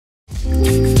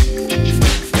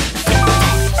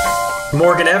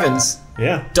Morgan Evans.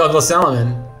 Yeah. Douglas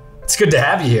Elliman. It's good to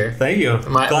have you here. Thank you.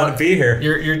 Glad to be here.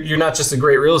 You're not just a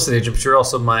great real estate agent, but you're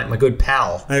also my good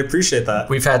pal. I appreciate that.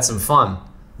 We've had some fun.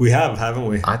 We have, haven't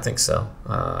we? I think so.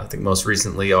 I think most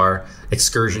recently our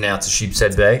excursion out to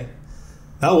Sheepshead Bay.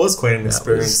 That was quite an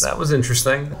experience. That was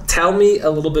interesting. Tell me a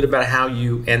little bit about how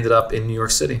you ended up in New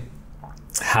York City.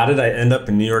 How did I end up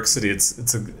in New York City?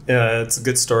 It's a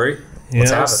good story. Let's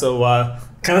have it. So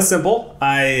kind of simple.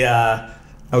 I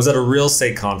was at a real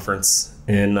estate conference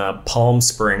in Palm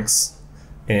Springs,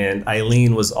 and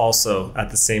Eileen was also at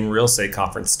the same real estate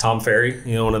conference. Tom Ferry,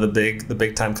 one of the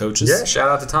big time coaches. Yeah, shout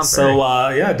out to Tom Ferry. So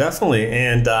yeah, definitely.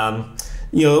 And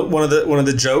one of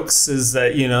the jokes is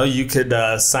that you could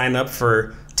sign up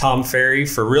for Tom Ferry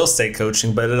for real estate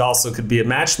coaching, but it also could be a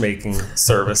matchmaking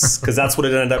service, because that's what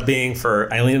it ended up being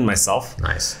for Eileen and myself.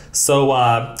 Nice. So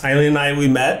Eileen and I, we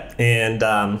met,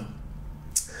 and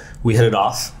we hit it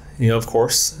off, of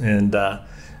course. And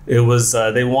it was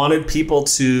they wanted people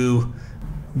to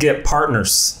get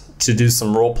partners to do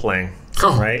some role playing.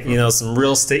 Oh. Right, some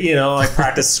real estate, like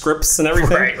practice scripts and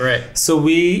everything. Right. So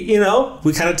we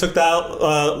kind of took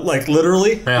that like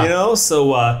literally, yeah.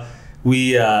 So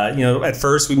we, at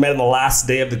first we met on the last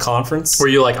day of the conference. Were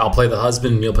you like, I'll play the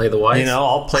husband and you'll play the wife?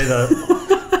 I'll play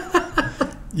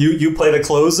the you play the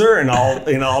closer, and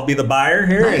I'll be the buyer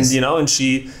here. Nice. And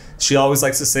she always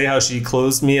likes to say how she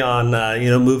closed me on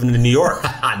moving to New York.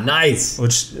 Nice.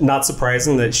 Which, not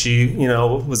surprising that she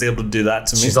was able to do that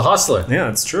to me. She's a hustler. Yeah,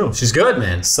 it's true. She's good,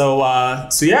 man. So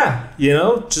yeah,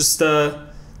 just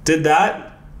did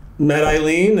that, met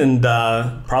Eileen, and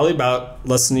probably about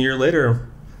less than a year later,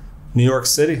 New York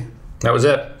City. That was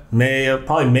it.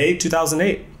 Probably May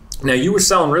 2008. Now, you were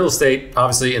selling real estate,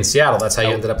 obviously, in Seattle. That's how you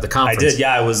ended up at the conference. I did,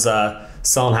 yeah. I was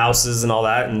selling houses and all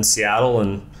that in Seattle,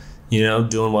 and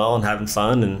doing well and having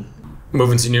fun. And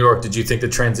moving to New York, did you think the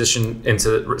transition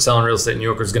into selling real estate in New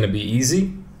York was going to be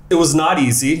easy? It was not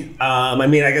easy. I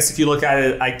guess if you look at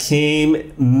it, I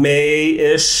came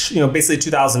May-ish, basically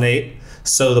 2008.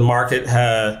 So the market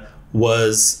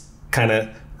was kind of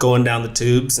going down the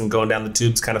tubes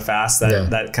kind of fast,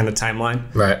 that kind of timeline.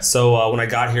 Right. So when I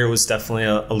got here, it was definitely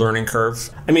a learning curve.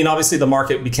 Obviously the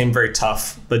market became very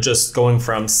tough, but just going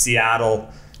from Seattle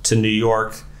to New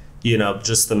York,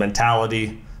 just the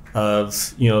mentality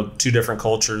of, two different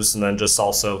cultures, and then just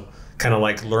also kind of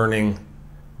like learning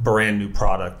brand new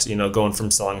product, going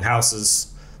from selling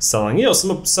houses, selling,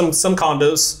 some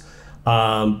condos,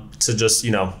 to just,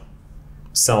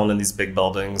 selling in these big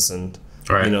buildings, and,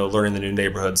 right. Learning the new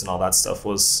neighborhoods and all that stuff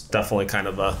was definitely kind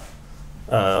of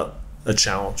a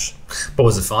challenge. But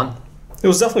was it fun? It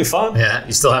was definitely fun. Yeah.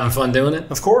 You still having fun doing it?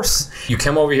 Of course. You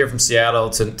come over here from Seattle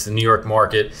to New York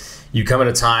market. You come at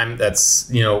a time that's,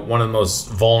 one of the most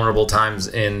vulnerable times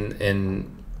in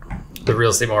the real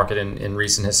estate market in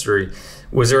recent history.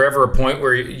 Was there ever a point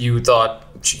where you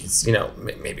thought, geez,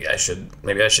 maybe I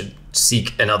should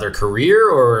seek another career,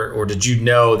 or did you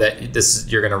know that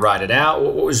you're going to ride it out?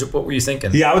 What were you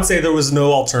thinking? Yeah, I would say there was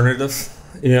no alternative,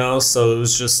 so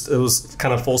it was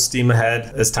kind of full steam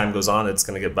ahead. As time goes on, it's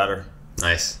going to get better.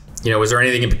 Nice. Was there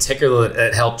anything in particular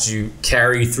that helped you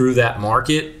carry through that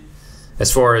market,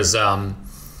 as far as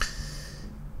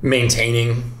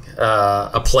maintaining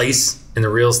a place in the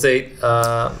real estate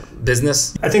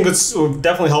business? I think it's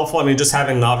definitely helpful. Just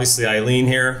having obviously Eileen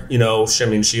here,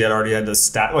 she had already had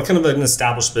kind of an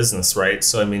established business, right?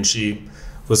 So she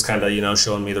was kind of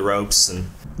showing me the ropes, and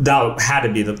that had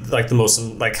to be the most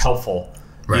helpful,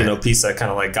 right. Piece that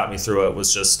kind of got me through it,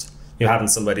 was just having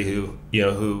somebody who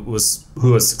who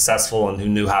was successful and who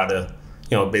knew how to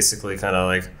basically kind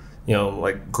of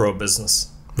grow a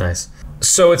business. Nice.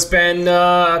 So it's been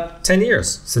 10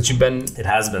 years since you've been. It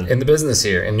has been in the business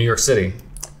here in New York City.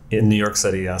 In New York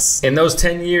City, yes. In those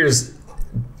 10 years,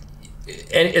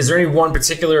 is there any one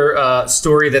particular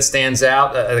story that stands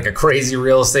out, like a crazy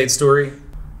real estate story?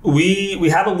 We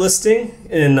have a listing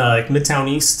in Midtown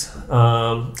East,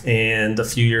 and a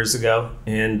few years ago,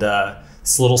 and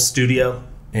it's a little studio,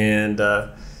 and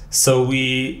so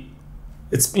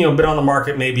it's been on the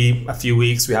market maybe a few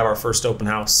weeks. We have our first open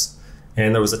house,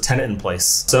 and there was a tenant in place.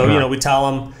 So we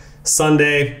tell them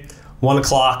Sunday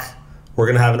 1:00, we're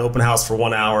gonna have an open house for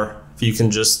 1 hour. If you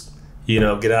can just get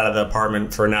out of the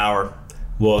apartment for an hour,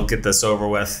 we'll get this over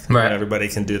with. Right. Everybody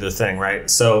can do their thing, right?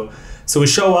 So we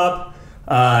show up,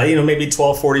 maybe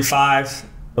 12:45,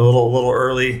 a little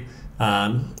early.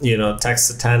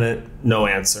 Text the tenant, no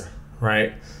answer,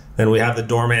 right? Then we have the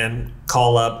doorman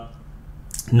call up,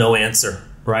 no answer,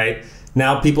 right?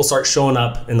 Now people start showing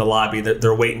up in the lobby.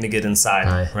 They're waiting to get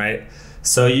inside, right?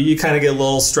 So you kind of get a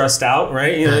little stressed out,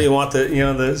 right? You want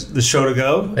the show to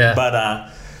go, yeah. But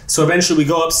So eventually we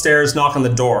go upstairs, knock on the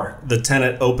door. The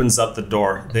tenant opens up the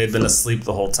door. They had been asleep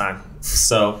the whole time.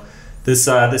 So this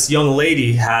young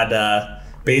lady had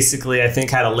basically, I think,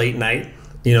 had a late night.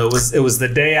 You know, it was the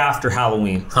day after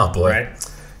Halloween. Oh boy! Right?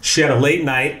 She had a late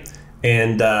night,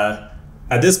 and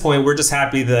at this point, we're just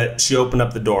happy that she opened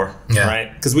up the door. Yeah.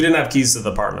 Right? Because we didn't have keys to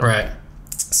the apartment. Right.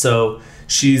 So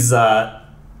she's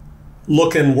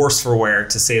looking worse for wear,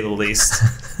 to say the least.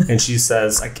 And she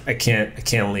says, I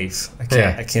can't leave. I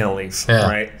can't leave. Yeah.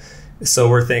 Right. So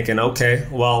we're thinking, okay,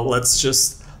 well, let's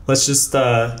just go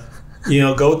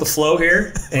with the flow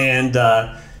here. And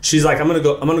she's like, I'm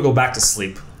gonna go back to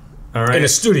sleep. All right. In a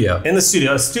studio. In the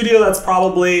studio. A studio that's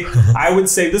probably, I would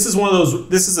say, this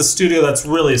is a studio that's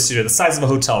really a studio, the size of a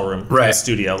hotel room. Right. A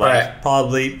studio. Like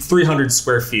probably 300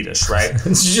 square feet-ish, right?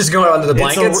 You just go under the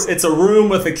blankets? It's a room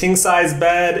with a king-size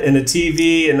bed and a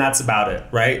TV, and that's about it,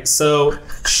 right? So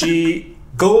she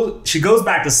goes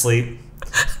back to sleep,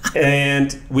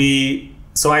 and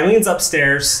so Eileen's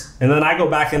upstairs, and then I go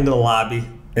back into the lobby,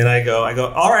 and I go,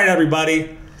 all right,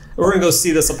 everybody, we're gonna go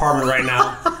see this apartment right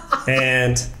now.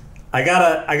 And I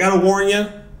gotta warn you,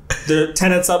 the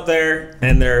tenants up there,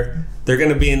 and they're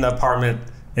gonna be in the apartment,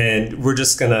 and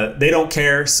they don't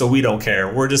care, so we don't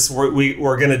care. We're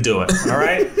gonna do it. All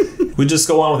right. We just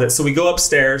go on with it. So we go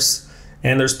upstairs,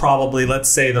 and there's probably, let's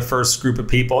say, the first group of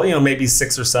people, maybe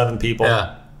 6 or 7 people.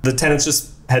 Yeah. The tenants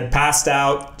just had passed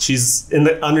out. She's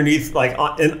underneath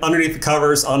the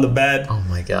covers on the bed. Oh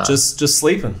my God. Just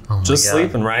sleeping. Oh my God.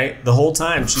 Sleeping, right? The whole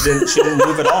time. She didn't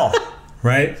move at all.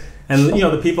 Right? And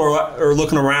the people are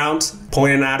looking around,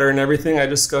 pointing at her and everything. I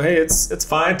just go, hey, it's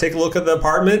fine. Take a look at the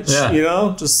apartment.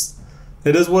 Yeah. Just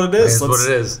it is what it is.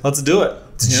 Let's do it.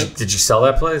 Did you sell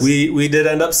that place? We did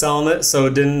end up selling it, so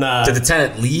it didn't. Did the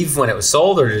tenant leave when it was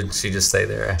sold, or did she just stay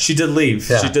there? She did leave.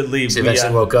 Yeah. She did leave. She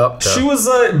eventually woke up. She was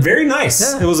very nice.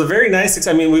 Yeah. It was a very nice.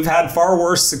 I mean, we've had far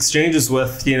worse exchanges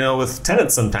with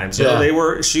tenants sometimes.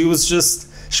 She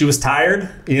was tired.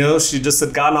 She just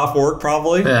had gotten off work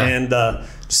probably, and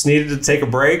just needed to take a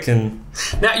break. And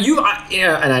now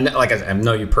and I know, I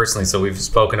know you personally, so we've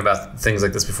spoken about things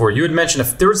like this before. You had mentioned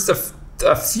if there was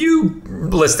a few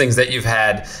listings that you've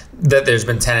had that there's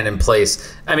been tenant in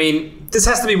place. I mean, this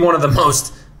has to be one of the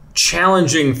most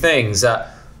challenging things.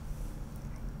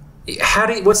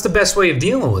 What's the best way of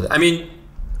dealing with it? I mean,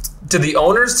 do the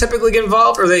owners typically get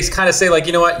involved, or they kind of say, like,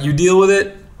 you know what, you deal with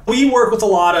it? We work with a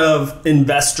lot of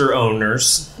investor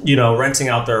owners, renting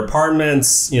out their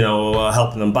apartments,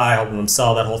 helping them buy, helping them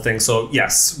sell, that whole thing. So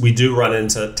yes, we do run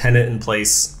into tenant in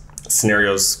place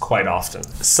scenarios quite often.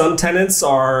 Some tenants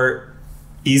are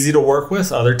easy to work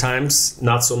with, other times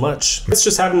not so much. It's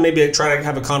just try to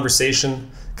have a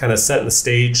conversation, kind of setting the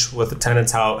stage with the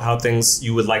tenants, how things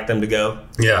you would like them to go.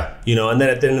 Yeah. And then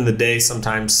at the end of the day,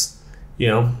 sometimes,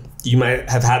 you might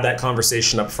have had that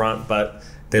conversation up front, but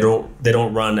they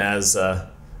don't run as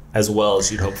well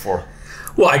as you'd hope for.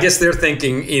 Well, I guess their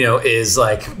thinking, is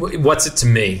like, what's it to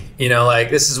me?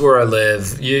 This is where I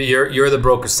live. You're the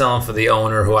broker selling for the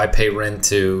owner who I pay rent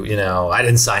to. I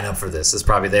didn't sign up for this. It's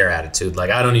probably their attitude.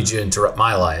 Like, I don't need you to interrupt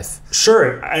my life.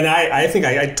 Sure. And I think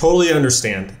I totally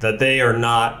understand that they are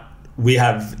not, we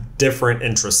have different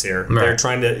interests here. Right. They're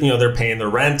trying to, they're paying their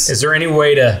rent. Is there any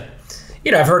way to,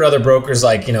 I've heard other brokers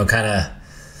kind of,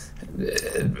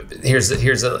 here's a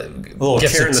little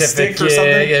gift certificate or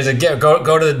something. Here's a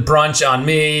go to the brunch on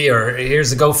me, or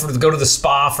here's a go to the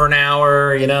spa for an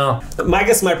hour. I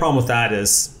guess my problem with that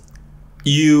is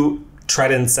you try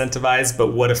to incentivize,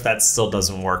 but what if that still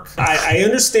doesn't work? I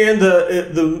understand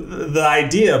the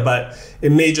idea, but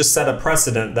it may just set a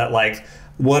precedent that, like,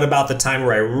 what about the time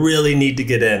where I really need to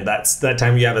get in? That's that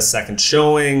time you have a second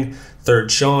showing,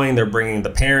 third showing, they're bringing the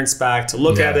parents back to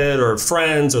look at it, or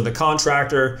friends, or the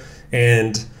contractor,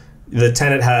 and the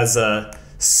tenant has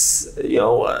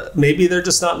maybe they're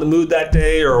just not in the mood that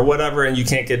day or whatever, and you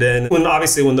can't get in. When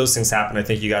those things happen, I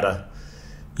think you gotta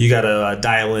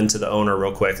dial into the owner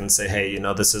real quick and say, hey,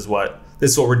 this is what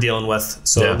we're dealing with.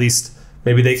 So at least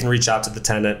maybe they can reach out to the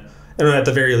tenant, and at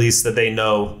the very least that they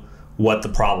know what the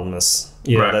problem is.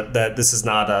 That this is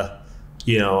not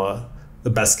the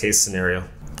best case scenario.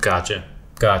 Gotcha.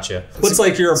 What's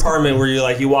like your apartment where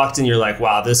you walked in, you're like,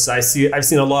 wow, I've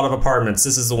seen a lot of apartments.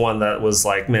 This is the one that was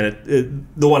like, man,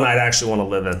 the one I'd actually want to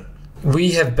live in.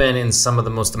 We have been in some of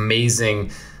the most amazing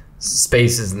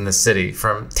spaces in the city,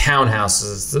 from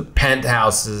townhouses to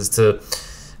penthouses to,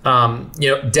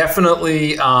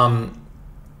 definitely.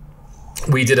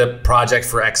 We did a project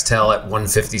for Xtel at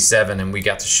 157, and we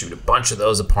got to shoot a bunch of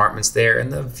those apartments there,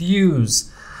 and the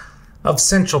views of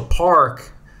Central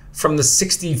Park from the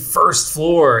 61st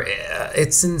floor.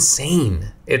 It's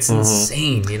insane. It's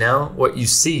insane, you know, what you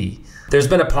see. There's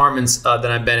been apartments that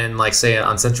I've been in, like say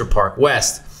on Central Park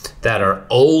West, that are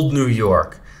old New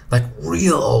York, like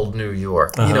real old New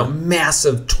York, you know,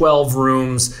 massive 12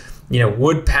 rooms, you know,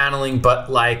 wood paneling,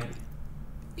 but like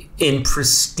in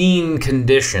pristine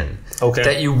condition. Okay.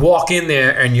 That you walk in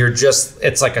there and you're just,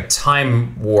 it's like a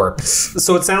time warp.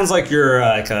 So it sounds like you're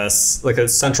like a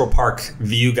Central Park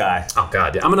view guy. Oh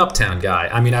God, yeah. I'm an uptown guy.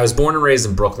 I mean, I was born and raised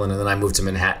in Brooklyn, and then I moved to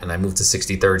Manhattan, and I moved to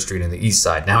 63rd Street on the east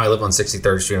side. Now I live on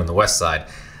 63rd Street on the west side.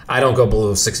 I don't go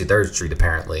below 63rd Street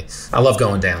apparently. I love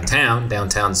going downtown.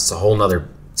 Downtown's a whole nother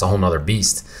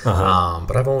beast.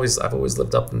 But I've always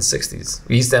lived up in the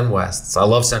 60s, east and west. So I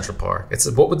love Central Park.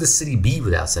 What would the city be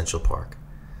without Central Park?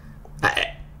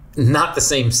 Not the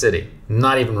same city.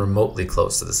 Not even remotely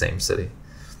close to the same city.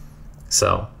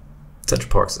 So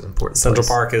Central Park's an important Central place.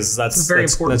 Park is that's a very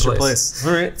important place.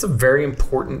 All right. It's a very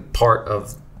important part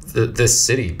of this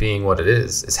city being what it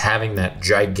is having that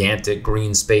gigantic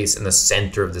green space in the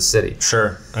center of the city.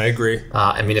 Sure, I agree.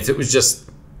 I mean, if it was just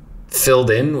filled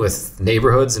in with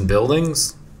neighborhoods and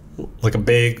buildings, like one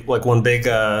big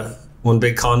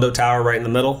condo tower right in the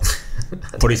middle.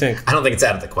 What do you think? I don't think it's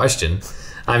out of the question.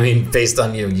 I mean, based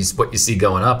on what you see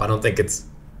going up, I don't think it's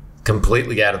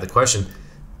completely out of the question.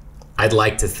 I'd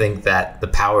like to think that the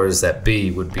powers that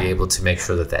be would be able to make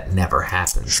sure that that never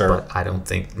happens. Sure. But I don't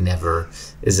think never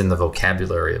is in the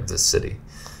vocabulary of this city.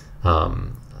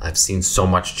 I've seen so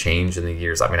much change in the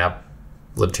years. I mean, I've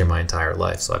lived here my entire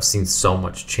life, so I've seen so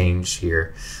much change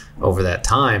here over that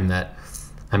time that,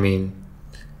 I mean,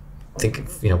 think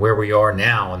of, where we are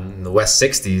now in the West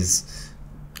 60s.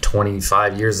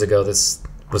 25 years ago, this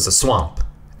was a swamp.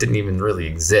 It didn't even really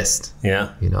exist.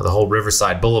 Yeah. The whole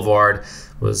Riverside Boulevard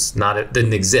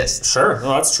didn't exist. Sure. No,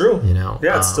 that's true.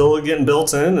 Yeah, it's still getting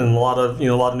built in, and a lot of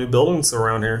new buildings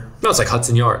around here. No, it's like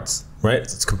Hudson Yards. Right.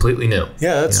 It's completely new.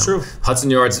 Yeah, that's true.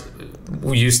 Hudson Yards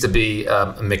used to be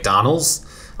a McDonald's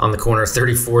on the corner of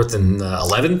 34th and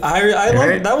 11th. I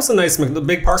love that was a nice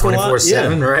big parking lot.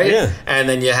 24/7, right? Yeah. And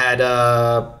then you had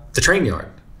the train yard.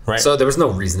 Right. So there was no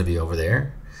reason to be over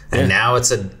there. And now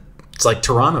it's like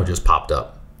Toronto just popped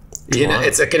up.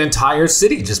 It's like an entire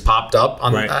city just popped up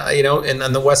on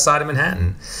on the west side of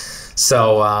Manhattan.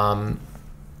 So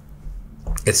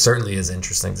it certainly is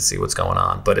interesting to see what's going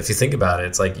on. But if you think about it,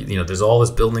 it's like there's all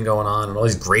this building going on and all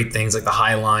these great things, like the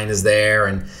High Line is there,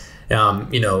 and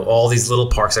all these little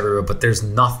parks everywhere. But there's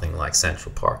nothing like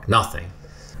Central Park. Nothing.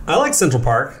 I like Central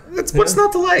Park. What's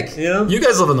not to like? Yeah. You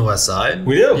guys live on the west side.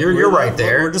 We do. You're right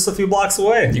there. We're just a few blocks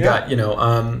away. You got,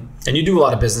 and you do a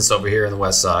lot of business over here in the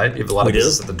west side. You have a lot of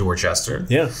business at the Dorchester.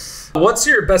 Yeah. What's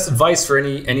your best advice for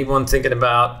anyone thinking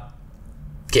about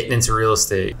getting into real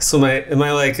estate? So am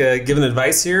I giving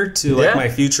advice here to my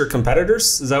future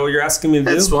competitors? Is that what you're asking me to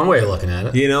do? That's one way of looking at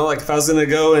it. If I was going to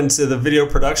go into the video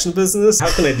production business,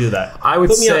 how can I do that? I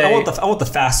would say I want the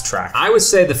fast track. I would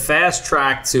say the fast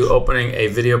track to opening a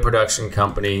video production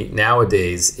company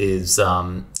nowadays is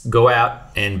go out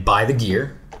and buy the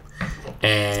gear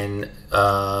and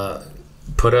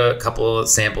put a couple of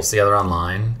samples together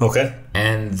online. Okay.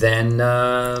 And then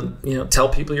tell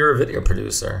people you're a video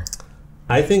producer.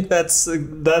 I think that's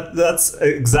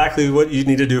exactly what you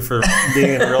need to do for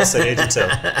being a real estate agent too.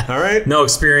 All right. No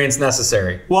experience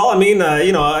necessary. Well, I mean,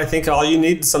 I think all you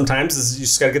need sometimes is you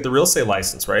just got to get the real estate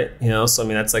license, right? So I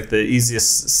mean, that's like the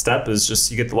easiest step is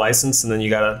just you get the license, and then you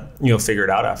got to figure it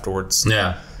out afterwards.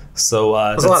 Yeah. So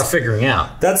there's a lot of figuring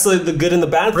out. That's the good and the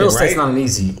bad thing, right? Real estate's not an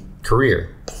easy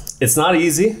career. It's not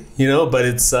easy, but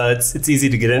it's easy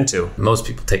to get into. Most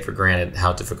people take for granted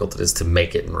how difficult it is to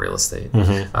make it in real estate.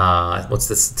 What's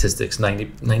the statistics?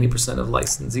 90% of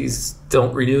licensees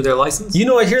don't renew their license?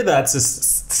 I hear that's a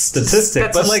statistic.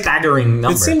 That's a staggering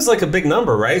number. It seems like a big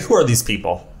number, right? Who are these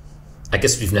people? I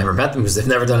guess we've never met them because they've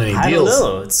never done any deals. I don't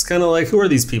know. It's kind of like, who are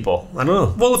these people? I don't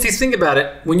know. Well, if you think about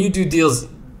it, when you do deals,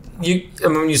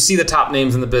 when you see the top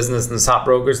names in the business and the top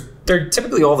brokers, they're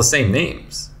typically all the same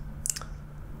names.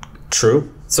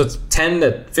 True. So it's 10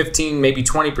 to 15, maybe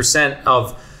 20%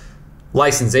 of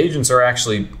licensed agents are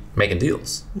actually making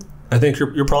deals. I think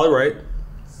you're probably right.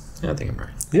 Yeah, I think I'm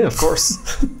right. Yeah, of course.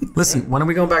 Listen, when are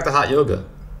we going back to hot yoga?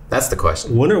 That's the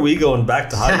question. When are we going back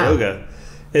to hot yoga?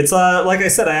 It's like I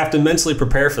said, I have to mentally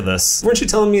prepare for this. Weren't you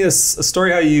telling me a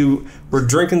story how you were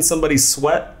drinking somebody's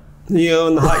sweat, in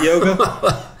the hot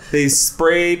yoga? They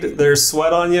sprayed their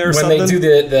sweat on you or something?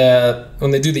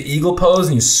 When they do the eagle pose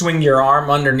and you swing your arm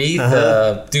underneath,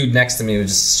 the dude next to me was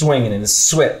just swinging and his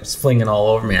sweat was flinging all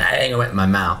over me. I went in my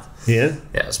mouth. Yeah?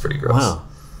 Yeah, it was pretty gross. Wow.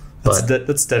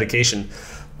 That's dedication.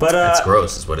 But that's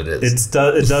gross, is what it is. It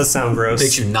does sound gross.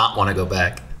 Makes you not want to go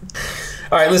back.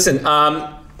 All right, listen.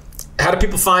 How do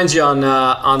people find you on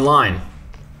online?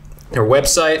 Your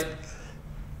website?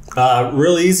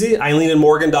 Real easy.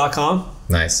 EileenandMorgan.com.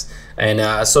 Nice.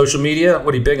 And social media?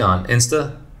 What are you big on?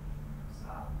 Insta?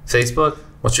 Facebook?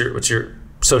 What's your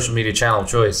social media channel of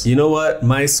choice? You know what?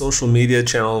 My social media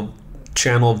channel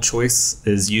of choice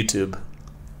is YouTube.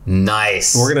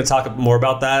 Nice. We're gonna talk more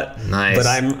about that. Nice. But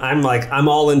I'm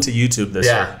all into YouTube this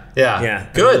year. Yeah.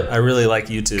 Good. I really like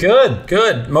YouTube.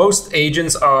 Good. Most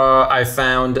agents I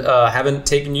found haven't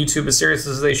taken YouTube as serious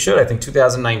as they should. I think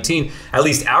 2019, at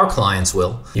least our clients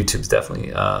will. YouTube's definitely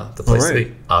the place to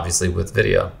be, obviously with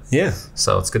video. Yeah.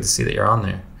 So it's good to see that you're on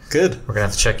there. Good. We're gonna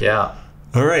have to check you out.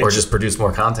 All right. Or just produce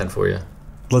more content for you.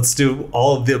 Let's do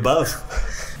all of the above.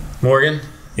 Morgan.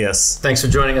 Yes. Thanks for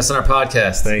joining us on our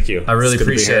podcast. Thank you. I really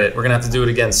appreciate it. We're gonna have to do it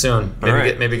again soon.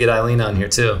 Maybe get Eileen on here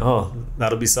too. Oh,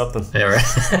 that'll be something. Yeah,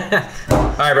 right.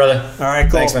 All right, brother. All right,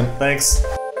 cool. Thanks, man. Thanks.